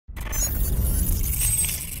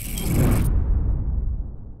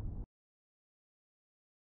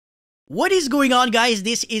What is going on, guys?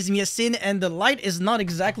 This is Miasin, and the light is not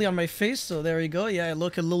exactly on my face, so there you go. Yeah, I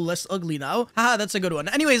look a little less ugly now. Haha, that's a good one.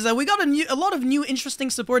 Anyways, we got a lot of new interesting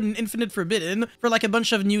support in Infinite Forbidden for like a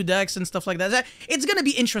bunch of new decks and stuff like that. It's gonna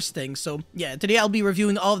be interesting, so yeah, today I'll be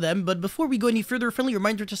reviewing all of them, but before we go any further, friendly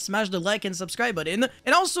reminder to smash the like and subscribe button,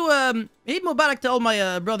 and also, Eid Mubarak to all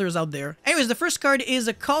my brothers out there. Anyways, the first card is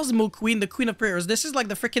a Cosmo Queen, the Queen of Prayers. This is like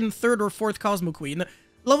the freaking third or fourth Cosmo Queen.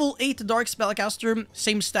 Level 8 Dark Spellcaster,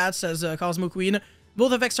 same stats as Cosmo Queen.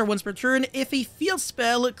 Both effects are once per turn. If a field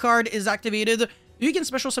spell card is activated, you can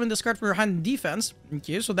special summon this card from your hand in defense.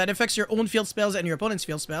 Okay, so that affects your own field spells and your opponent's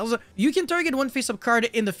field spells. You can target one face-up card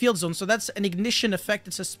in the field zone, so that's an ignition effect.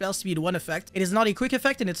 It's a spell speed 1 effect. It is not a quick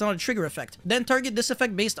effect and it's not a trigger effect. Then target this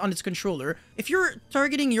effect based on its controller. If you're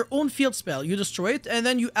targeting your own field spell, you destroy it, and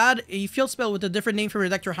then you add a field spell with a different name from your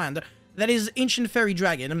deck to your hand. That is Ancient Fairy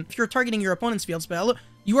Dragon. If you're targeting your opponent's field spell,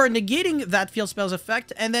 you are negating that field spell's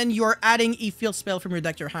effect, and then you are adding a field spell from your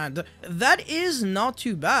deck to your hand. That is not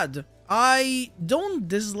too bad. I don't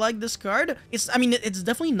dislike this card. It's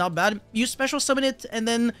definitely not bad. You special summon it, and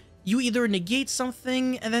then you either negate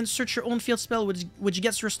something, and then search your own field spell, which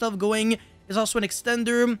gets your stuff going. It's also an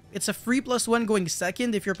extender. It's a free +1 going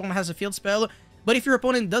second if your opponent has a field spell. But if your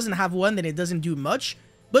opponent doesn't have one, then it doesn't do much.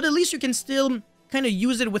 But at least you can still kind of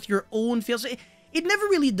use it with your own field. It never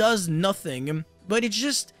really does nothing, but it's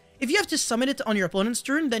just, if you have to summon it on your opponent's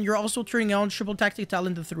turn, then you're also turning on Triple Tactic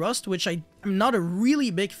Talented Thrust, which I'm not a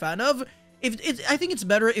really big fan of. I think it's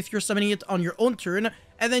better if you're summoning it on your own turn,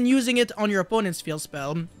 and then using it on your opponent's field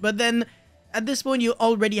spell. But then, at this point, you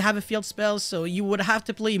already have a field spell, so you would have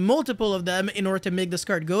to play multiple of them in order to make this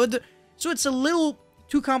card good. So it's a little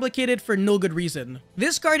too complicated for no good reason.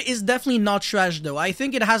 This card is definitely not trash though. I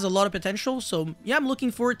think it has a lot of potential, so yeah, I'm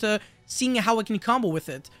looking forward to seeing how I can combo with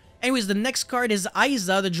it. Anyways, the next card is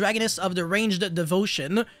Aiza, the Dragoness of the Ranged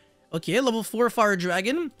Devotion. Okay, level 4 Fire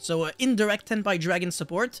Dragon, so indirect Tenpai Dragon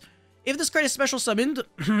support. If this card is special summoned,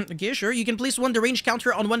 okay, sure, you can place one deranged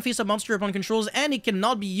counter on one face-up monster upon controls, and it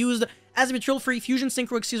cannot be used as a betrayal-free fusion,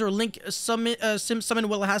 synchro, exceed, or link summon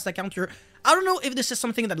while it has that counter. I don't know if this is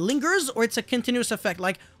something that lingers, or it's a continuous effect,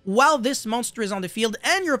 like, while this monster is on the field,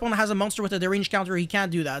 and your opponent has a monster with a deranged counter, he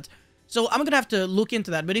can't do that. So I'm gonna have to look into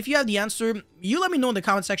that, but if you have the answer, you let me know in the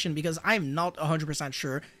comment section, because I'm not 100%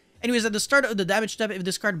 sure. Anyways, at the start of the damage step, if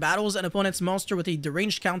this card battles an opponent's monster with a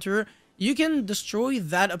deranged counter, you can destroy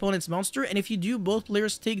that opponent's monster, and if you do, both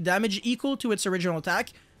players take damage equal to its original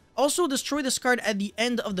attack. Also, destroy this card at the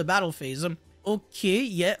end of the battle phase. Okay,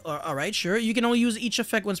 yeah, alright, sure. You can only use each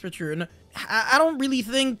effect once per turn. I don't really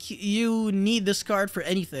think you need this card for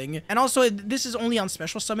anything. And also, this is only on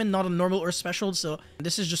special summon, not on normal or special, so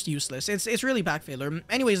this is just useless. It's really pack failure.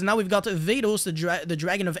 Anyways, now we've got Vados, the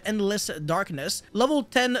Dragon of Endless Darkness. Level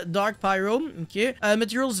 10 Dark Pyro, okay.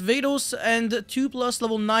 Materials Vados and 2+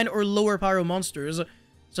 level 9 or lower Pyro monsters.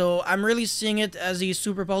 So I'm really seeing it as a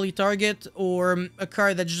super poly target, or a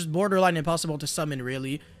card that's just borderline impossible to summon,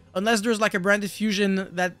 really. Unless there's like a branded fusion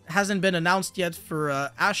that hasn't been announced yet for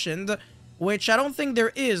Ascend, which I don't think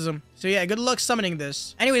there is. So yeah, good luck summoning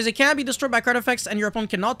this. Anyways, it can be destroyed by card effects, and your opponent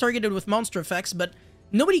cannot target it with monster effects, but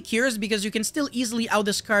nobody cares because you can still easily out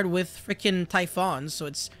this card with freaking Typhon, so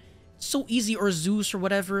it's so easy, or Zeus or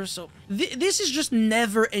whatever. So this is just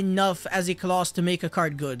never enough as a clause to make a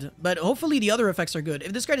card good, but hopefully the other effects are good.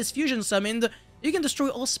 If this card is fusion summoned, you can destroy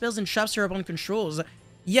all spells and traps your opponent controls.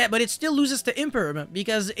 Yeah, but it still loses to Imperm,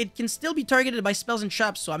 because it can still be targeted by spells and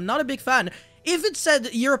traps, so I'm not a big fan. If it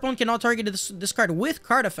said your opponent cannot target this card with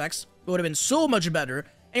card effects, it would have been so much better.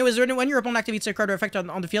 Anyways, when your opponent activates a card or effect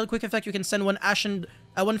on the field, quick effect, you can send one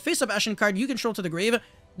face-up Ashen card you control to the grave,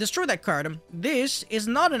 destroy that card. This is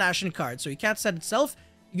not an Ashen card, so you can't set itself.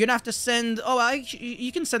 You're gonna have to send,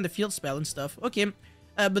 you can send the field spell and stuff, okay.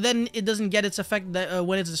 But then it doesn't get its effect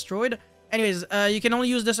when it's destroyed. Anyways, you can only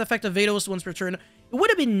use this effect of Vados once per turn. It would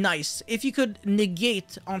have been nice if you could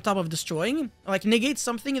negate on top of destroying. Like, negate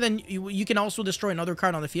something, and then you can also destroy another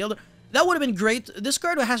card on the field. That would have been great. This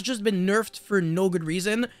card has just been nerfed for no good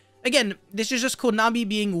reason. Again, this is just Konami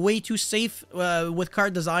being way too safe with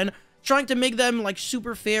card design, trying to make them, like,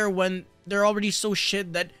 super fair when they're already so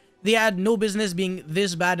shit that they had no business being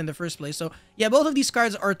this bad in the first place. So, yeah, both of these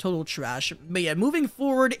cards are total trash. But yeah, moving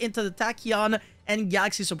forward into the Tachyon and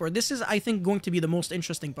Galaxy support. This is, I think, going to be the most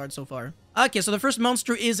interesting part so far. Okay, so the first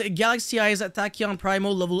monster is Galaxy Eyes Tachyon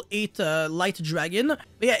Primal, level 8 Light Dragon. But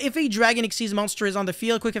yeah, if a Dragon Exceeds monster is on the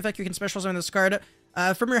field, quick effect, you can special summon this card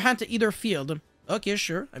from your hand to either field. Okay,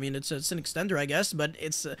 sure. I mean, it's an extender, I guess, but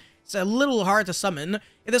it's a little hard to summon.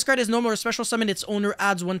 If this card is normal or special summon, its owner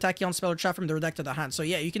adds one Tachyon spell or trap from their deck to the hand. So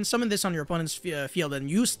yeah, you can summon this on your opponent's field, and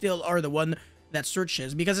you still are the one that search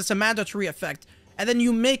is, because it's a mandatory effect. And then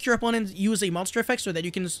you make your opponent use a monster effect so that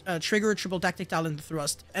you can trigger triple tactic talent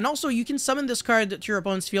thrust. And also, you can summon this card to your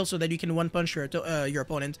opponent's field so that you can one-punch your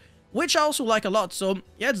opponent, which I also like a lot. So,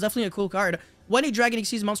 yeah, it's definitely a cool card. When a Dragon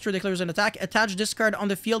Xyz monster declares an attack, attach this card on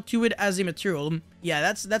the field to it as a material.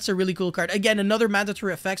 Yeah, that's a really cool card. Again, another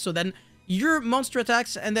mandatory effect, so then your monster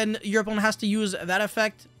attacks, and then your opponent has to use that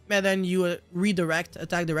effect, and then you redirect,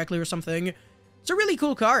 attack directly or something. It's a really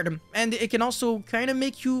cool card, and it can also kind of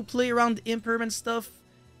make you play around impermanent stuff.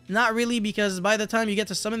 Not really, because by the time you get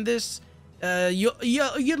to summon this, you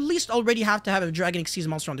at least already have to have a Dragon Xyz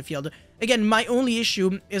monster on the field. Again, my only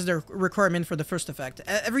issue is the requirement for the first effect.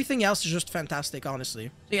 Everything else is just fantastic, honestly.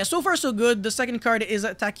 So yeah, so far so good. The second card is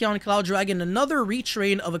Tachyon Cloud Dragon, another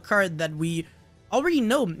retrain of a card that we already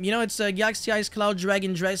know. You know, it's a Galaxy Eyes Cloud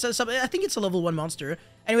Dragon. I think it's a level 1 monster.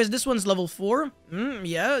 Anyways, this one's level 4.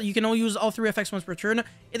 Yeah, you can only use all 3 effects once per turn.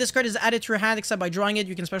 If this card is added to your hand, except by drawing it,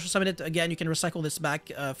 you can special summon it. Again, you can recycle this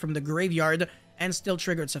back from the graveyard and still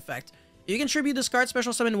trigger its effect. You can tribute this card,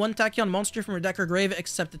 special summon 1 Tachyon monster from your deck or grave,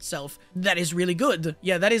 except itself. That is really good.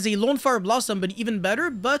 Yeah, that is a Lone Fire Blossom, but even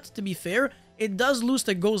better. But, to be fair, it does lose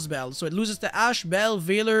to Ghost Bell. So it loses to Ash, Bell,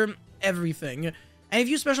 Veiler, everything. And if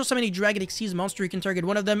you special summon a Dragon Xyz monster, you can target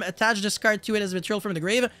one of them, attach this card to it as material from the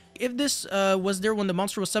grave. If this was there when the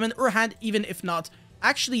monster was summoned, or hand, even if not.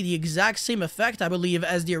 Actually, the exact same effect, I believe,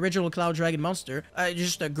 as the original Cloud Dragon monster.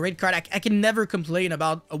 Just a great card. I can never complain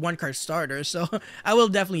about a 1-card starter, so I will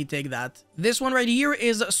definitely take that. This one right here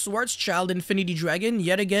is Schwarzschild Infinity Dragon.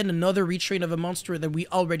 Yet again, another retrain of a monster that we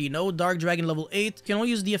already know. Dark Dragon level 8. Can only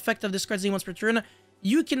use the effect of this card's name once per turn.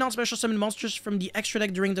 You cannot special summon monsters from the extra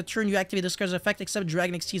deck during the turn you activate this card's effect except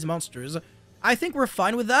Dragon Xyz monsters. I think we're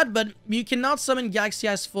fine with that, but you cannot summon Galaxy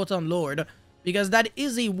Eyes Photon Lord, because that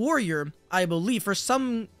is a warrior, I believe. For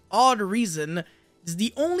some odd reason, it's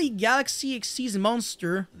the only Galaxy Xyz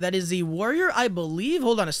monster that is a warrior, I believe.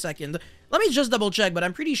 Hold on a second. Let me just double check, but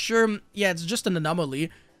I'm pretty sure, yeah, it's just an anomaly.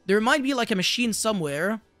 There might be like a machine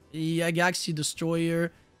somewhere. Yeah, Galaxy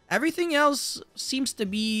Destroyer. Everything else seems to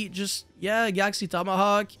be just, yeah, Galaxy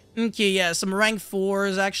Tomahawk. Okay, yeah, some rank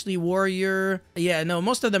 4s, actually Warrior. Yeah, no,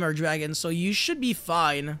 most of them are dragons, so you should be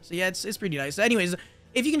fine. So yeah, it's pretty nice. Anyways,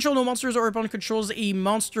 if you control no monsters or opponent controls a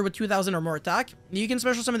monster with 2000 or more attack, you can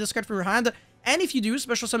special summon this card from your hand. And if you do,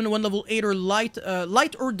 special summon 1 level 8 or light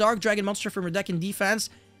or dark dragon monster from your deck in defense,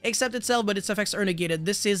 except itself, but its effects are negated.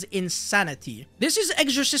 This is insanity. This is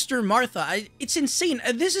Exorcister Martha. It's insane.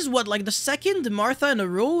 This is what, like the second Martha in a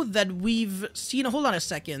row that we've seen. Hold on a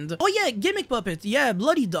second. Oh yeah, Gimmick Puppet. Yeah,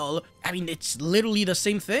 Bloody Doll. I mean, it's literally the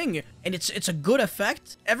same thing. And it's a good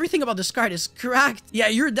effect. Everything about this card is cracked. Yeah,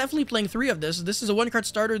 you're definitely playing 3 of this. This is a 1-card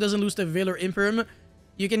starter, doesn't lose to Veil or Imperm.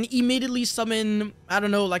 You can immediately summon, I don't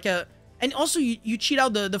know, like a... And also, you cheat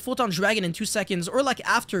out the Photon Dragon in 2 seconds, or like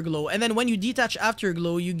Afterglow. And then when you detach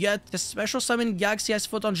Afterglow, you get the special summon Galaxy Eyes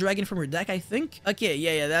Photon Dragon from your deck, I think. Okay,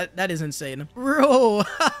 yeah, that is insane. Bro,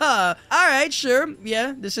 alright, sure.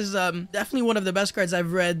 Yeah, this is definitely one of the best cards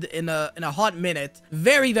I've read in a hot minute.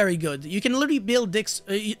 Very, very good. You can literally build decks.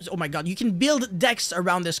 Oh my god, you can build decks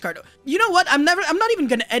around this card. You know what? I'm not even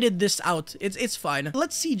gonna edit this out. It's fine.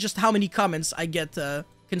 Let's see just how many comments I get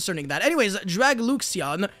concerning that. Anyways,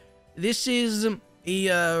 Dragluxion. This is a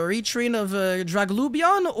retrain of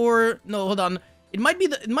Draglubion, or no, hold on. It might be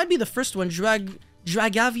the first one.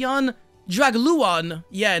 Dragavion, Dragluon.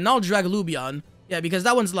 Yeah, not Draglubion. Yeah, because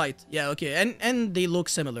that one's light. Yeah, okay, and they look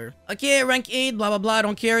similar. Okay, rank 8, blah blah blah. I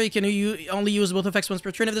don't care. You can only use both effects once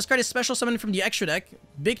per turn. If this card is special summoned from the extra deck,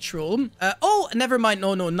 big troll. Oh, never mind.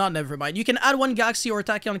 No, not never mind. You can add 1 Galaxy or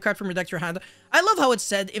Tachyon card from your deck to your hand. I love how it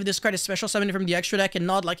said if this card is special summoned from the extra deck, and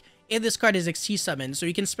not like if this card is Xyz summoned. So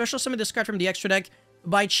you can special summon this card from the extra deck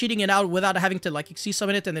by cheating it out without having to like Xyz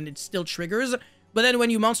summon it, and then it still triggers. But then when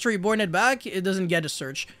you Monster Reborn it back, it doesn't get a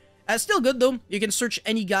search. Still good though. You can search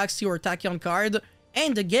any Galaxy or Tachyon card.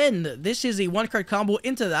 And again, this is a 1-card combo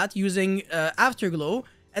into that using Afterglow.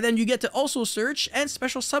 And then you get to also search and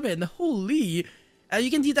special summon. Holy. You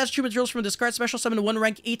can detach 2 materials from this card. Special summon 1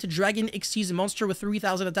 rank 8 Dragon Xyz monster with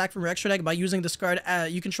 3000 attack from your extra deck by using this card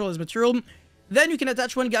you control as material. Then you can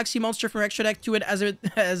attach 1 Galaxy monster from your extra deck to it as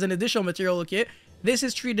an additional material, okay? This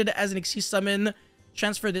is treated as an Xyz summon.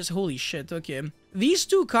 Transfer this. Holy shit, okay. These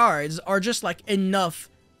 2 cards are just like enough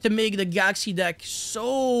to make the Galaxy deck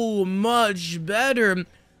so much better.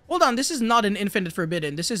 Hold on, this is not an Infinite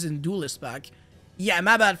Forbidden. This is in Duelist pack. Yeah,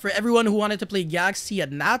 my bad. For everyone who wanted to play Galaxy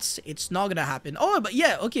at Nats, it's not gonna happen. Oh, but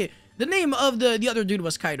yeah, okay. The name of the other dude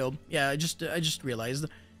was Kaido. Yeah, I just realized.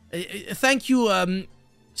 Thank you,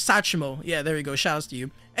 Sachimo. Yeah, there you go. Shoutouts to you.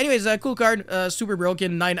 Anyways, cool card. Super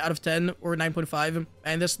broken. 9 out of 10 or 9.5.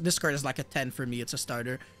 And this card is like a 10 for me. It's a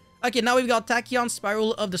starter. Okay, now we've got Tachyon,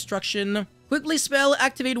 Spiral of Destruction. Quickly spell,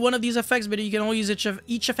 activate one of these effects, but you can only use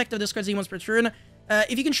each effect of this card once per turn.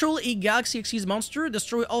 If you control a Galaxy Xyz monster,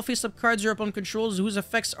 destroy all face-up cards your opponent controls whose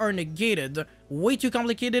effects are negated. Way too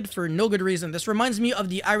complicated for no good reason. This reminds me of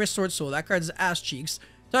the Iris Sword Soul. That card's ass cheeks.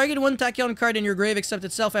 Target one Tachyon card in your grave except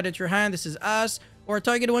itself, add it to your hand. This is ass. Or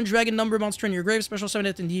target one Dragon Number monster in your grave, special summon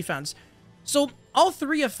it in defense. So, all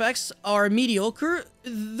three effects are mediocre.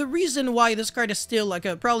 The reason why this card is still like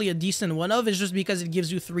probably a decent one of is just because it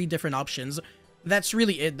gives you 3 different options. That's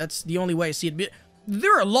really it. That's the only way I see it.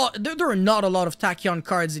 There are not a lot of Tachyon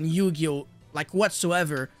cards in Yu-Gi-Oh! Like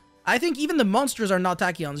whatsoever. I think even the monsters are not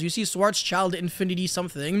Tachyons. You see Schwarzschild Infinity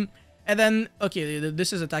something. And then, okay,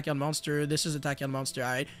 this is a Tachyon monster, this is a Tachyon monster,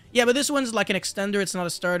 alright. Yeah, but this one's like an extender, it's not a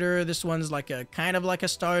starter. This one's like a kind of like a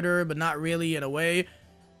starter, but not really in a way.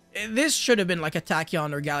 This should have been like a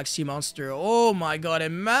Tachyon or Galaxy monster. Oh my god,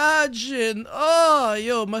 imagine! Oh,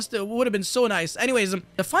 yo, would have been so nice. Anyways,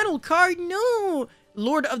 the final card, no!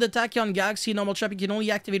 Lord of the Tachyon Galaxy, normal trap. You can only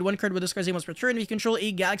activate one card with this card's name once per turn. If you control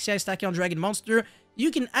a Galaxy-Eyes Tachyon Dragon monster, you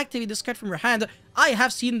can activate this card from your hand. I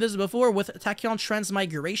have seen this before with Tachyon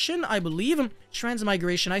Transmigration, I believe.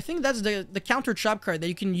 Transmigration, I think that's the counter trap card that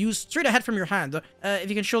you can use straight ahead from your hand. If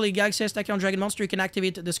you control a Galaxy-Eyes Tachyon Dragon monster, you can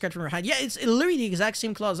activate this card from your hand. Yeah, it's literally the exact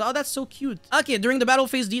same clause. Oh, that's so cute. Okay, during the battle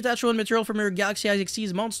phase, detach one material from your Galaxy-Eyes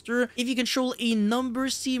Xyz monster. If you control a number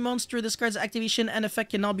C monster, this card's activation and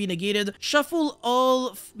effect cannot be negated. Shuffle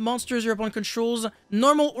all monsters your opponent controls,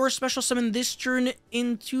 normal or special summon this turn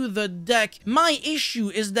into the deck. My issue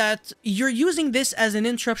is that you're using this as an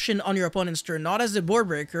interruption on your opponent's turn, not as a board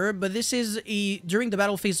breaker, but this is a during the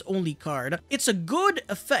battle phase only card. It's a good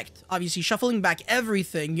effect, obviously shuffling back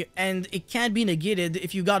everything, and it can't be negated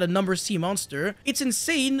if you got a number C monster. It's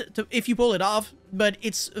insane if you pull it off, but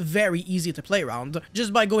it's very easy to play around.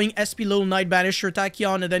 Just by going SP Little Knight Banisher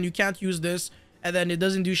Tachyon, and then you can't use this, and then it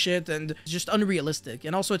doesn't do shit, and it's just unrealistic.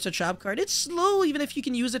 And also, it's a trap card. It's slow, even if you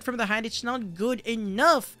can use it from the hand. It's not good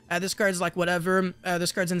enough. This card's like whatever.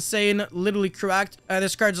 This card's insane, literally cracked.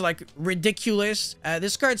 This card's like ridiculous.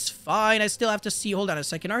 This card's fine. I still have to see. Hold on a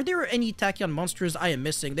second. Are there any Tachyon monsters I am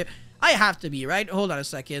missing? I have to be, right? Hold on a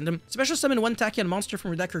second. Special summon one Tachyon monster from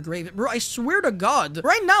your deck or grave. Bro, I swear to God.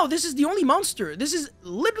 Right now, this is the only monster. This is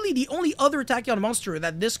literally the only other Tachyon monster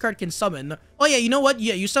that this card can summon. Oh yeah, you know what?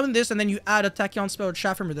 Yeah, you summon this and then you add a Tachyon spell or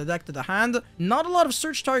trap from the deck to the hand. Not a lot of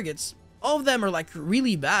search targets. All of them are like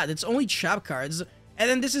really bad. It's only trap cards. And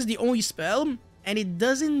then this is the only spell. And it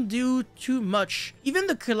doesn't do too much. Even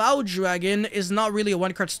the Cloud Dragon is not really a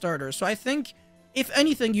one-card starter. So I think, if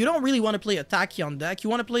anything, you don't really want to play a Tachyon deck. You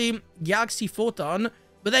want to play Galaxy Photon,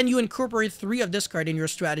 but then you incorporate 3 of this card in your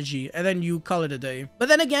strategy, and then you call it a day. But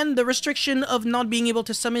then again, the restriction of not being able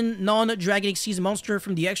to summon non-Dragon Xyz monster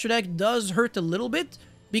from the extra deck does hurt a little bit,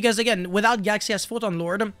 because again, without Galaxy as Photon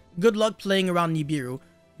Lord, good luck playing around Nibiru.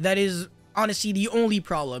 That is honestly the only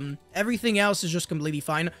problem. Everything else is just completely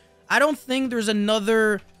fine. I don't think there's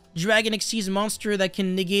another Dragon Xyz monster that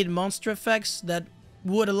can negate monster effects that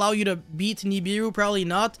would allow you to beat Nibiru. Probably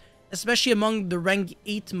not, especially among the rank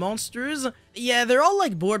 8 monsters. Yeah, they're all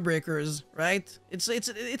like board breakers, right?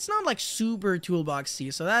 It's not like super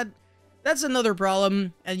toolboxy, so that's another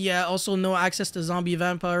problem. And yeah, also no access to Zombie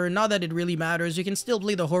Vampire. Not that it really matters. You can still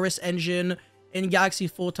play the Horus engine in Galaxy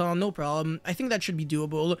Photon, no problem. I think that should be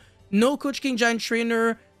doable. No Coach King Giant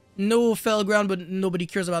Trainer. No Fellground, but nobody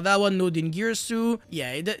cares about that one. No Dingirsu.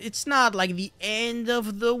 Yeah, it's not like the end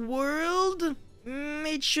of the world.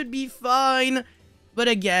 It should be fine. But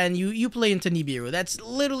again, you play into Nibiru. That's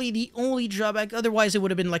literally the only drawback. Otherwise, it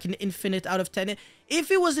would have been like an infinite out of 10.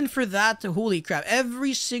 If it wasn't for that, holy crap.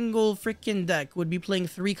 Every single freaking deck would be playing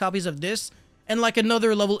 3 copies of this. And like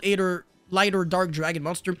another level 8 or light or dark dragon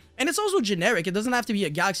monster. And it's also generic. It doesn't have to be a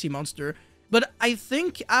Galaxy monster. But I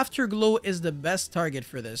think Afterglow is the best target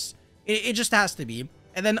for this. It just has to be.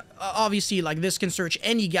 And then, obviously, like, this can search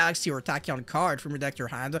any Galaxy or Tachyon card from your deck to your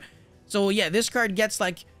hand. So, yeah, this card gets,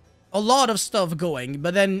 like, a lot of stuff going.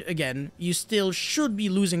 But then, again, you still should be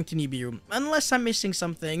losing to Nibiru. Unless I'm missing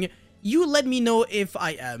something, you let me know if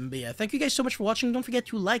I am. But yeah, thank you guys so much for watching. Don't forget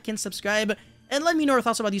to like and subscribe. And let me know your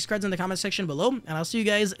thoughts about these cards in the comment section below. And I'll see you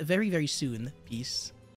guys very, very soon. Peace.